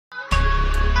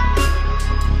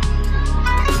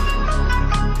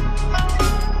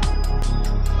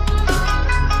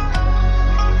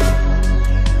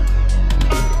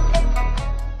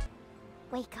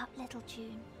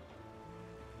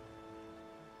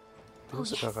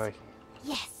Muss ich erreichen.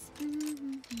 Yes.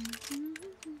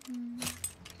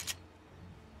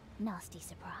 Nasty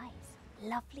surprise.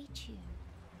 Lovely tune.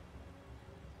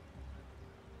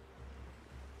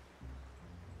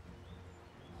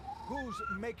 Who's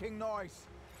making noise?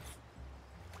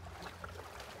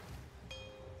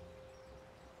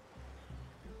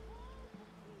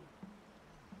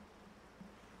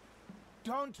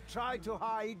 Don't try to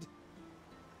hide.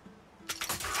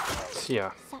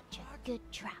 Tja. Such a good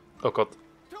trap. Oh Gott.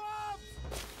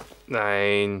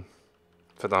 Nein.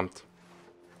 Verdammt.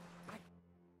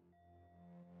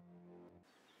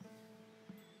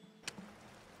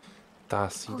 Da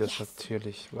sieht es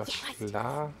natürlich, war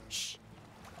klar.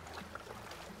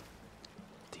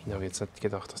 Den habe ich jetzt nicht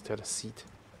gedacht, dass der das sieht.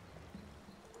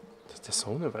 Dass der so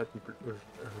einen weiten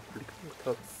Blickpunkt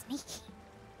hat. Sneaky.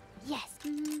 Yes.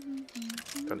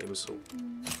 Dann eben so.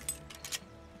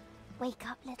 Wake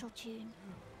up, little June.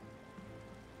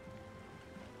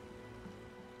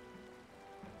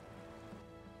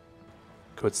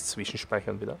 Kurz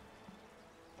zwischenspeichern wieder.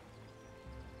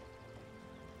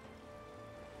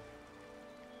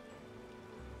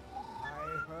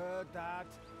 I heard that.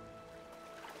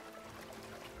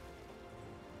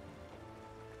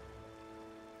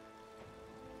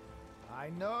 I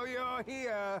know you're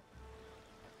here.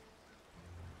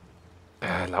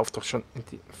 Lauf doch schon in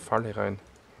die Falle rein.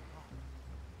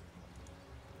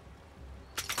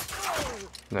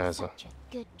 Na also. Such a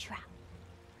good trap.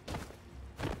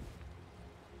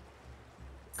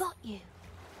 Got you.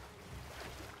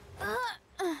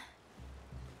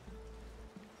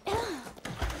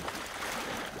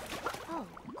 Oh,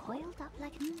 coiled up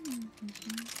like.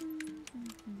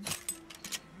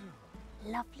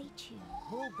 Lovely tune.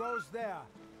 Who goes there?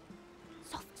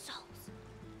 Soft souls.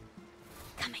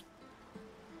 Coming.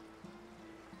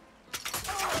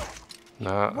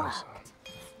 Na also. Worked.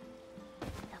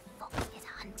 The fox is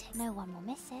hunting. No one will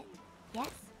miss it. Yes?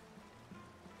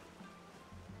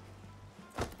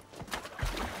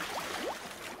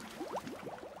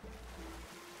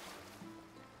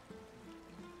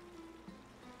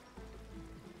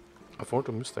 Obwohl,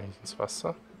 du müsst eigentlich ins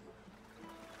Wasser.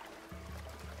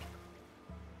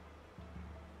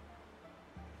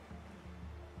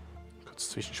 Kurz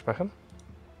zwischenspeichern.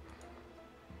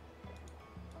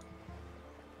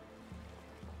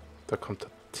 Da kommt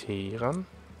der Tee ran.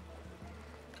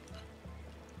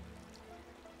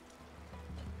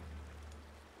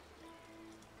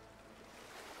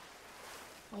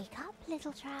 Wake up,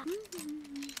 little trap.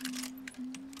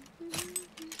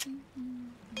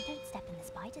 Don't step in the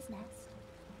spider's nest.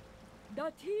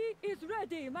 The tea is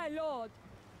ready, my lord.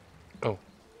 Oh.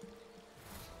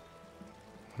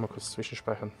 Mal kurz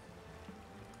zwischenspeichern.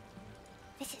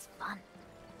 This is fun.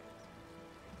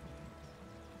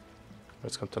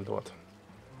 Jetzt kommt der Lord.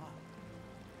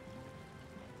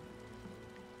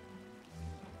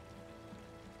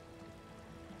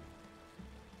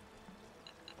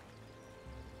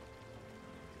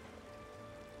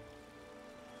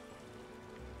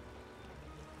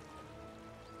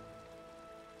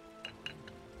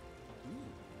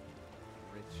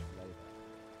 Rich flavor.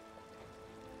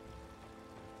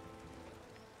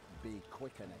 Be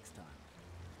quicker next time.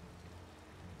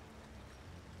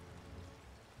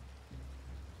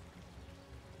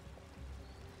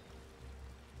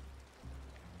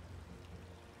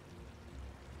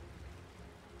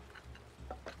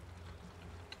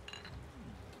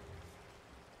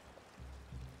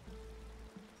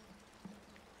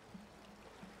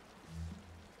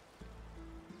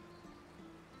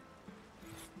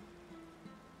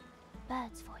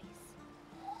 Bird's voice.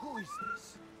 Who is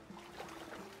this?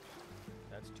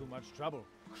 That's too much trouble.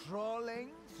 Crawling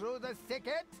through the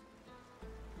thicket?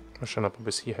 Mal schauen, ob er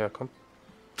bis hierher kommt.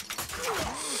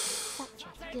 Such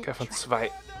a good Okay, von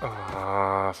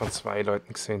trap. von zwei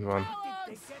Leuten gesehen worden.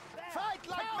 Fight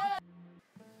like men!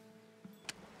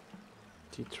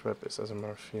 Die Trap ist also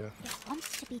mal für It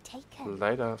wants to be taken.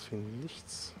 leider für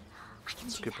nichts I can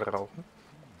zu do that. gebrauchen.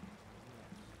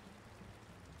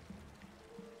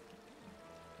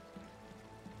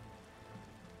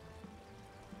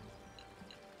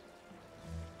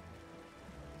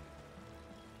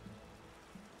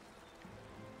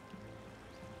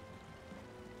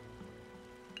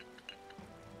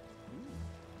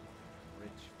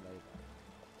 Rich flavor.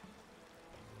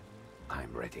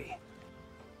 I'm ready.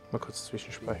 Mal kurz Be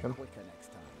zwischenspeichern. quicker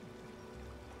next time.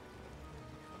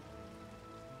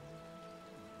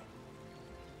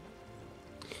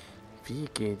 Wie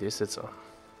geht es jetzt an?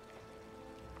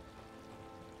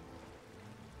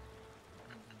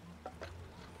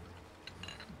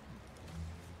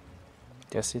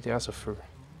 Der sieht ja so viel.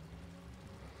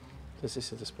 Das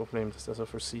ist ja das Problem, dass der so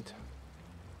viel sieht.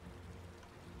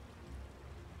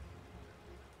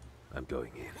 I'm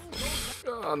going in.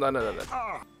 Ah, nein, nein, nein,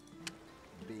 nein.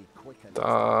 Be quick and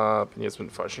Da bin ich jetzt mit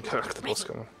dem falschen Charakter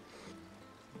losgegangen.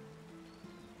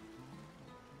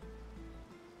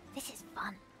 This is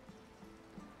fun.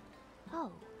 Oh,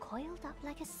 coiled up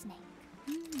like a snake.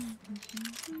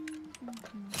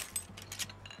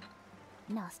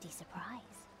 Nasty surprise.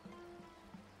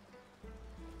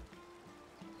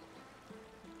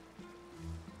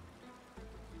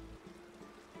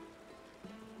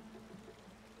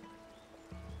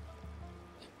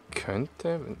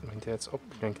 Könnte, wenn der jetzt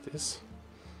abgelenkt ist,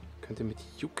 könnte mit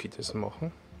Yuki das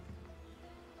machen.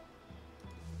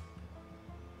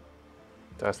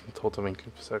 Da ist ein toter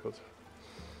Winkel, sehr gut.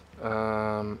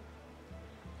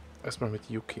 Erstmal mit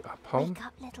Yuki abhauen. Wake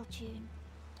up, little June.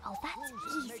 Oh, that's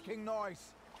who's easy. making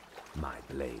noise? My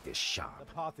blade is The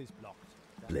sharp. path is blocked.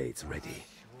 Blade's ready.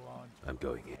 I'm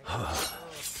going in.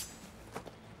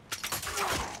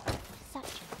 Such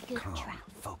a good Calm. trap.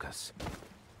 Focus.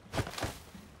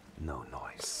 No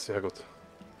noise. Sehr gut.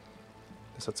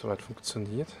 Das hat soweit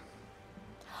funktioniert.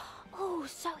 Oh,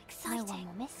 so exciting. No one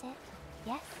will miss it.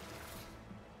 Yes?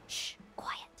 Shh,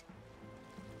 quiet.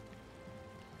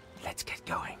 Let's get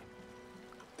going.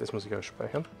 Das muss ich auch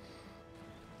speichern.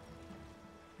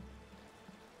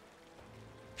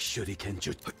 Shuriken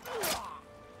Jutsu.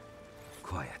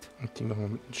 Quiet. Und die machen wir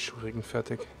mit dem Schurigen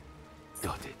fertig.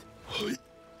 Got it.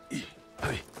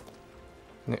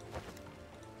 Ne.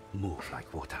 Move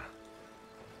like water.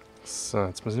 So,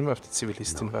 jetzt müssen wir auf die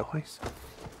Zivilistin No warten. noise.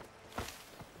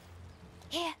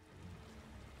 Here.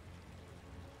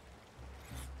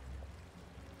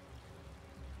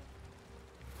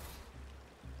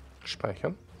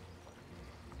 Speichern.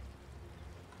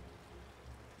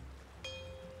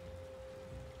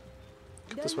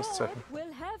 The Das war's Lord Zeichen.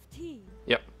 will have tea.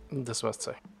 Ja, das war's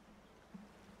Zeichen.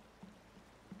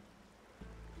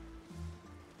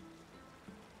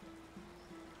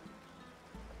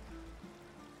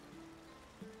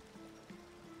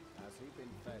 Has he been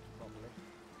fed properly?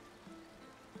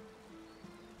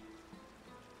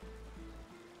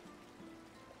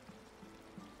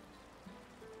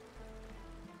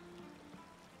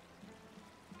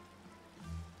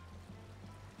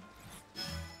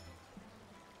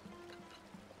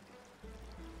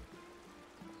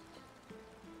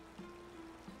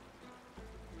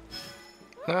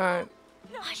 Nein.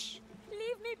 Hush.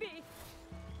 Leave me be.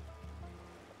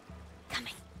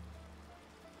 Coming.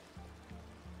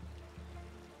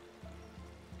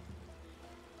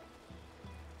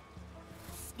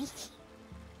 Sneaky.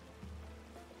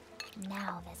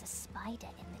 Now there's a spider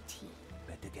in the tea.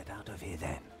 Better get out of here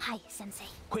then. Hi, Sensei.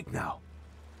 Quick now.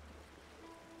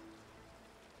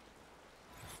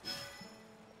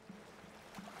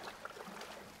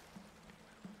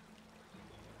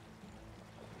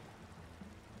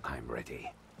 I'm ready.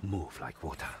 Move like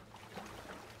water.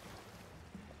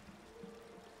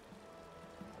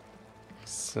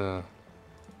 So,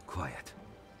 Quiet.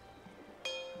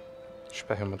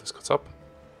 speichern wir das kurz ab.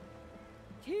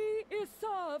 Tea is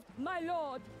served, my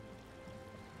lord.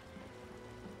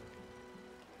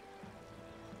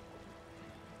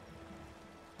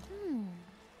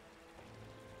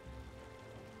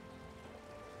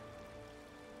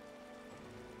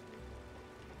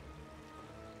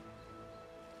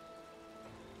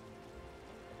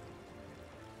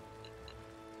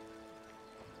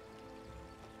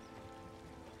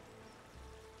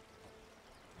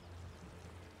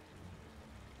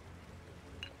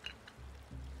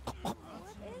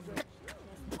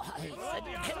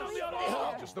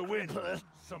 Just the wind.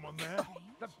 Someone there?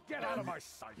 Get out of my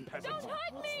sight, peasant. Don't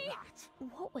hurt me!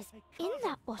 What was in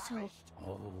that bottle?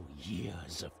 Oh,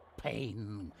 years of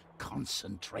pain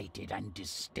concentrated and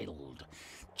distilled,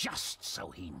 just so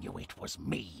he knew it was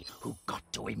me who got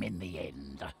to him in the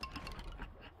end.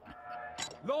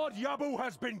 Lord Yabu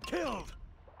has been killed!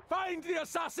 Find the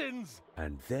assassins!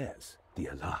 And there's the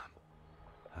alarm.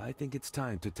 I think it's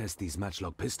time to test these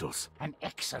matchlock pistols. An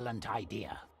excellent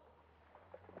idea.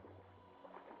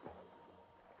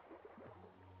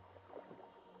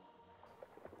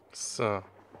 So.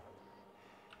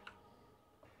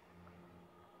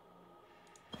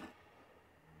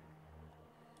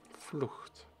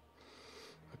 Flucht.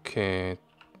 Okay.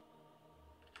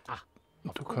 Ah,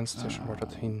 of Du course. kannst ja schon mal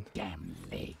dorthin. Damn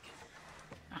leg.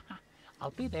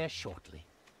 I'll be there shortly.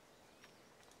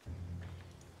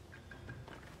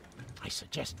 I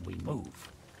suggest we move.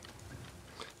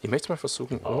 Ich möchte mal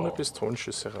versuchen, ohne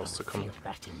Pistolenschüsse Feel rauszukommen.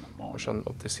 that in the Mal morning. schauen,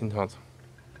 ob das Sinn hat.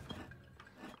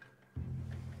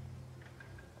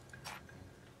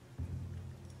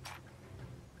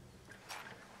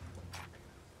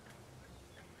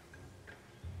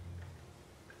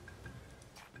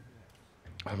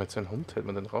 Mit so einem Hund hätte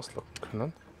man den rauslocken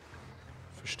können.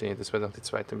 Verstehe, das wäre dann die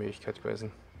zweite Möglichkeit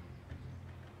gewesen.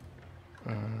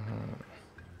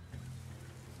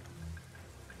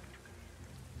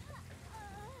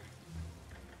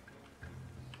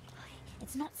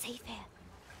 It's not safe here.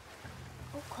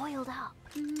 All coiled up.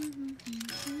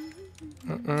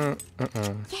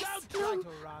 Yes, no,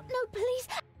 no, please.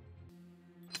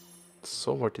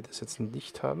 So wollte ich das jetzt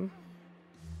nicht haben.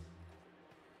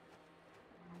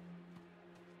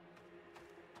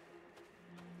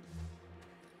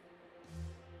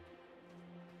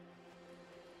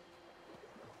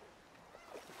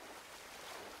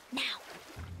 Now.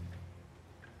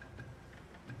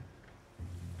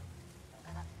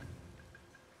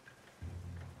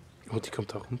 Oh, die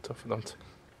kommt da runter, verdammt.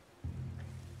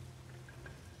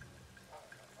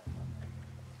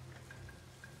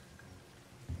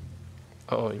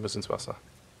 Oh, ich muss ins Wasser.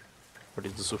 Weil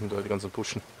die suchen da die ganzen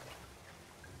Buschen.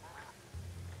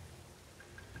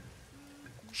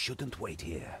 Shouldn't wait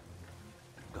here.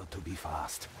 Got to be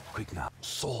fast. Quick now.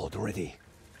 Sword ready.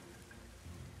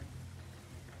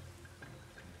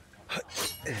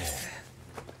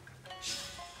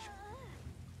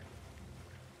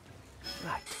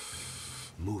 Right.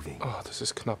 Moving. Oh, das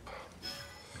ist knapp.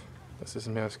 Das ist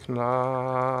mehr als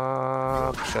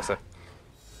knapp. Scheiße.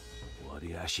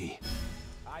 Wariashi.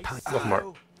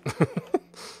 Nochmal.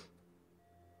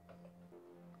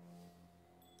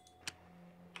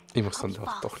 Ich muss dann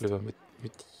doch lieber mit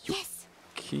Yes.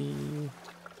 Yuki.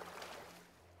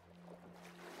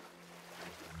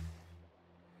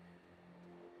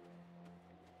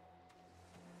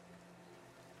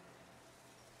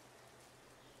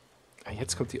 Ah,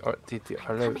 jetzt kommt die alle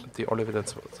wieder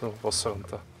ins Wasser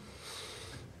runter.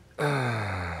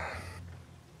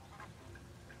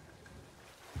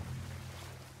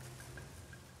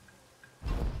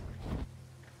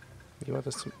 Wie war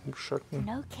das zum Umschalten?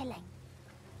 No killing.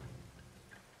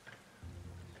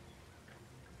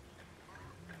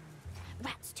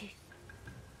 Rat's tooth.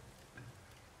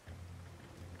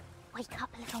 Wake up,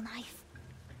 little knife.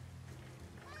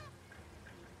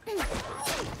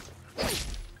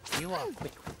 You are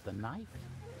quick with the knife.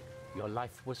 Your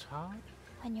life was hard.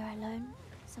 When you're alone,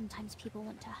 sometimes people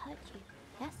want to hurt you,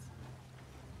 yes?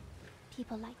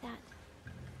 People like that.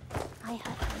 I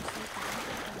hurt them so bad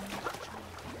that they'll never try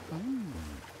again.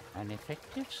 An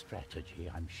effective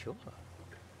strategy, I'm sure.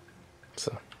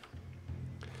 So.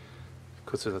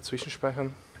 Kurz wieder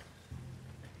zwischenspeichern.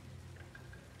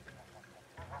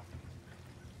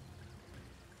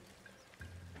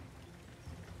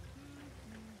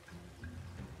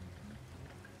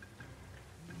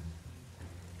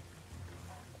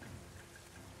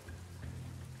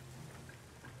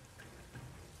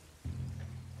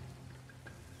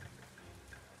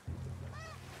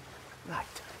 Right.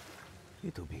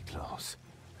 It'll be close.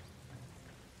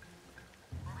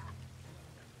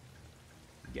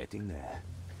 Getting there.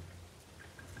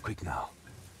 Quick now.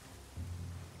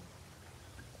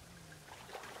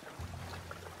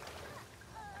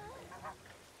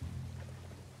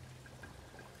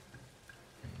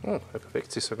 Oh, er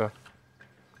bewegt sich sogar.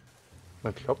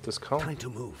 Man glaubt es kaum. Time to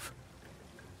move.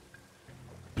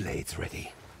 Blades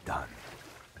ready. Done.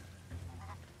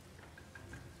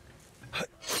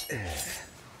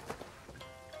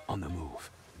 On the move.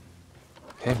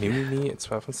 Hä, Mimimi,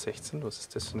 2 von 16? Was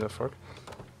ist das für ein Erfolg?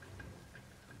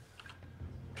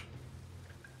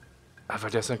 Ah, weil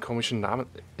der so einen komischen Namen.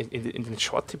 In den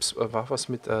Short-Tipps war was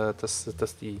mit,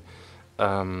 dass die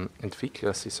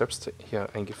Entwickler sich selbst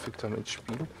hier eingefügt haben ins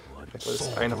Spiel. Vielleicht war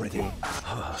das einer von denen.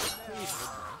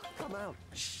 Come out.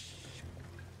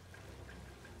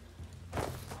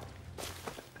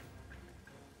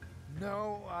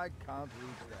 No, I can't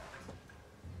reach that.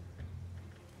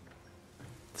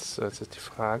 So, jetzt ist die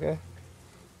Frage.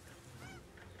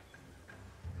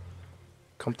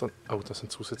 Kommt dann. Oh, das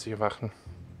sind zusätzliche Wachen.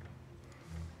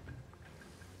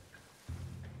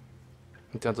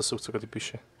 Und der untersucht sogar die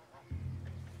Büsche.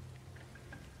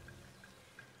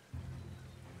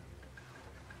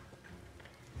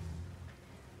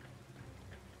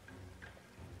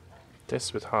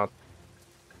 Das wird hart.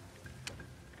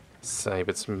 So, ich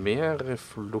habe jetzt mehrere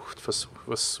Fluchtversuche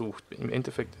versucht. Im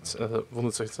Endeffekt jetzt,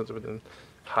 wundert euch jetzt nicht über den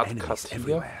Hardcut Enemies hier.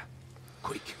 everywhere.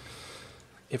 Quick.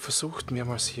 Ich habe versucht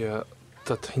mehrmals hier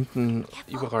dort hinten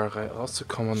überall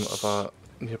rauszukommen, aber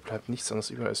mir bleibt nichts anderes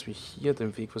über, als wie hier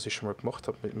den Weg, was ich schon mal gemacht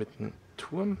habe, mit dem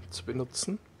Turm zu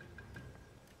benutzen.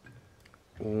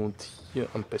 Und hier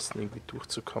am besten irgendwie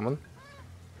durchzukommen.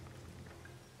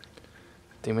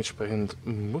 Dementsprechend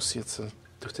muss ich jetzt,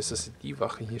 durch das, dass die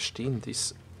Wache hier stehend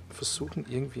ist, versuchen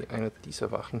irgendwie eine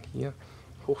dieser Wachen hier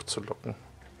hochzulocken.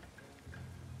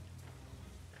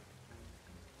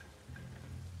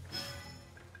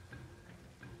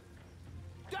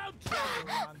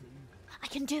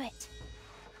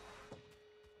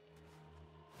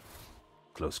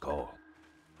 close call.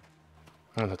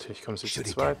 Und natürlich kommen sie zu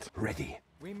Shuriken, zweit. ready.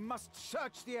 We must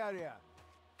search the area.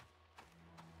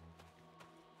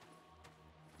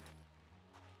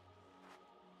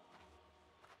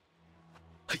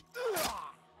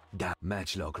 Da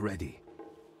Matchlock ready.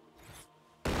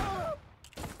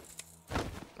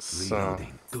 So,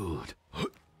 Reloading. Good.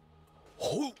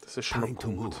 das ist schon mal Time to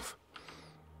gut. move.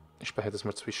 Ich speichere das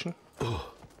mal zwischen.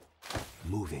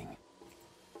 Moving.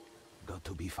 Got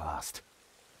to be fast.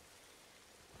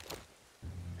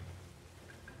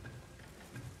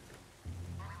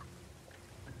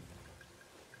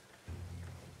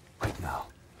 Quick now.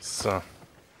 So.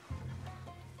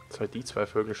 Jetzt halt die zwei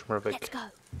Vögel schon mal Let's weg. go.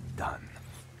 Done.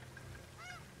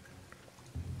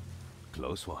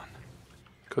 Close one.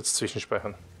 Kurz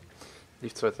zwischenspeichern.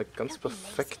 Lief zwar nicht ganz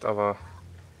perfekt, aber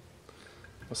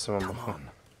was soll man Come machen?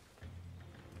 on.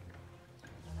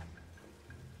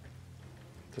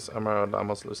 Das einmal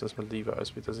Alarm auslösen ist mir lieber,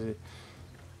 als wie dass ich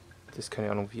das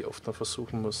keine Ahnung wie oft noch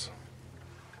versuchen muss.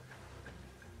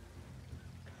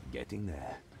 Getting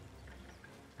there.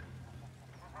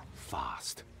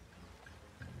 Fast.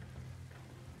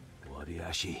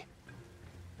 Wariashi.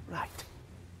 Right.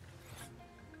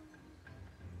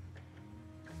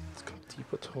 Jetzt kommt die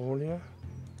Patrouille.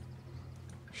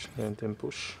 Schnell in den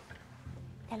Busch.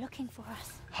 They're looking for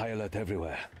us. High alert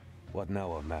everywhere. What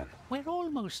now, old man? We're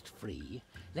almost free.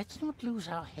 Let's not lose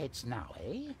our heads now,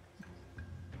 eh?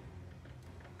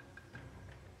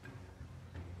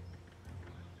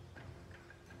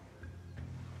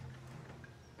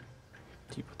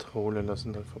 Die Patrouille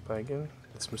lassen dann vorbeigehen.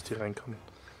 Jetzt müsst ihr reinkommen.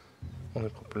 Ohne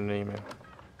Probleme.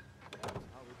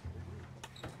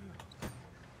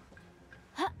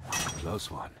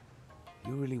 Close one.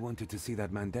 You really wanted to see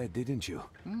that man dead, didn't you?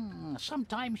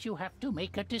 Sometimes you have to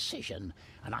make a decision,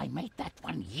 and I made that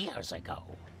one years ago.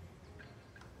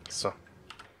 So.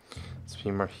 Jetzt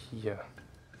bin ich mal hier.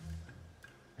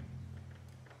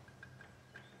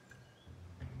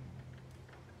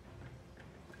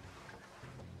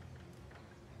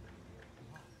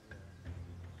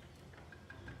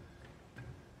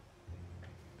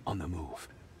 On the move.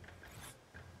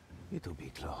 It'll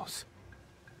be close.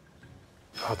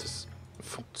 Ah, das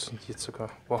funktioniert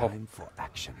sogar. Wow. Time for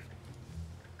action.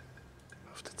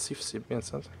 Auf der Ziff sieht man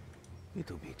jetzt nicht.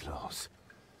 It'll be close.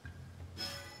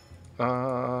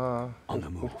 Ah. On the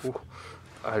move.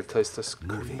 Alter, ist das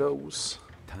Moving. close.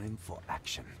 Time for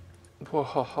action.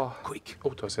 Wow. Quick.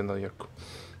 Oh, da ist ja noch hier.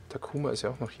 Der Kuma ist ja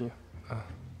auch noch hier. Ah.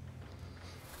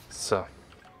 So.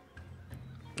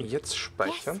 Jetzt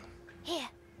speichern. Here.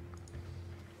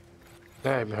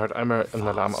 Ja, ich habe halt einmal einen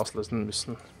Alarm auslösen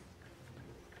müssen.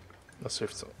 Das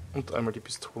hilft so. Und einmal die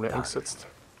Pistole eingesetzt.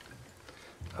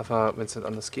 Aber wenn es nicht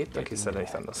anders geht, dann geht es leider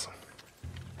nicht anders.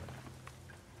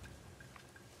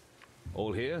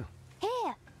 All here?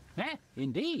 Here. Eh,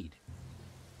 indeed.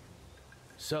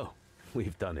 So,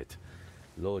 we've done it.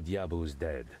 Lord Yabu's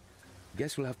dead.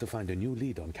 Guess we'll have to find a new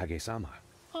lead on Kage-sama.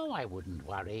 Oh, I wouldn't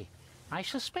worry. I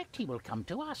suspect he will come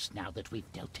to us now that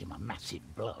we've dealt him a massive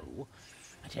blow.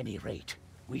 At any rate,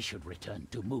 we should return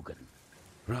to Mugen.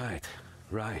 Right,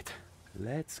 right.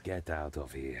 Let's get out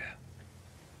of here.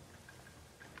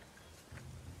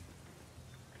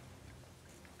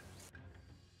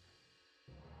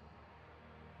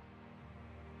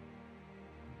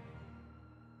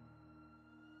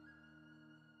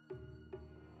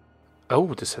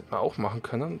 Oh, das hätten wir auch machen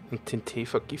können. Und den Tee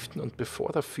vergiften und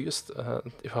bevor der Fürst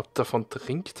überhaupt davon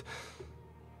trinkt.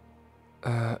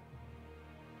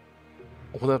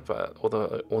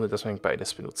 Oder ohne dass wir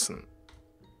beides benutzen.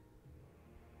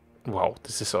 Wow,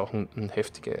 das ist auch eine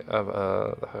heftige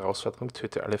Herausforderung.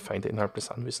 Töte alle Feinde innerhalb des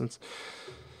Anwesens.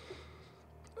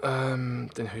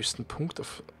 Den höchsten Punkt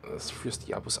auf das Fürst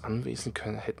Yabus Anwesen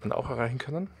hätten wir auch erreichen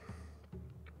können.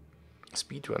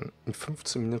 Speedrun in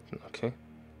 15 Minuten, okay.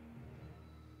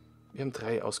 Wir haben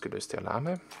 3 ausgelöste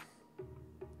Alarme.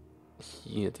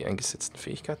 Hier die eingesetzten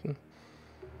Fähigkeiten.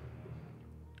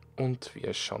 Und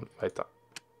wir schauen weiter.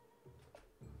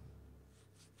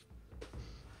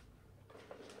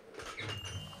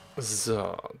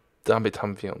 So, damit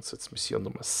haben wir uns jetzt Mission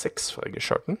Nummer 6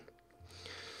 freigeschalten.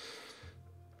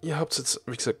 Ihr habt jetzt,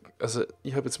 wie gesagt, also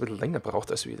ich habe jetzt ein bisschen länger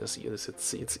gebraucht, als dass ihr das jetzt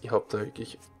seht. Ihr habt da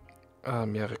wirklich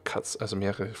mehrere Cuts, also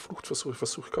mehrere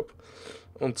Fluchtversuche gehabt.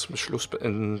 Und zum Schluss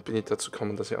bin ich dazu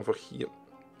gekommen, dass ich einfach hier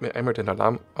mir einmal den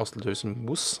Alarm auslösen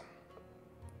muss,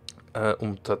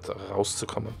 um dort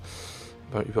rauszukommen.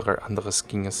 Weil überall anderes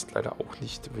ging es leider auch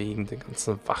nicht, wegen den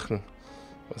ganzen Wachen,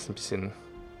 was ein bisschen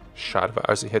schade war.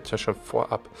 Also ich hätte ja schon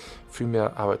vorab viel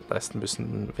mehr Arbeit leisten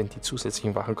müssen, wenn die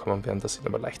zusätzlichen Wachen kommen wären, dass ich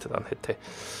dann mal leichter dran hätte.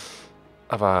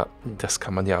 Aber das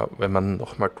kann man ja, wenn man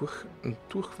nochmal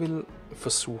durch will,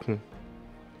 versuchen.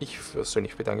 Ich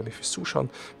persönlich bedanke mich fürs Zuschauen.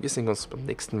 Wir sehen uns beim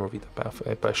nächsten Mal wieder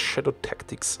bei Shadow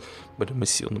Tactics bei der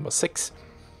Mission Nummer 6.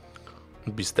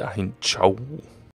 Und bis dahin, ciao.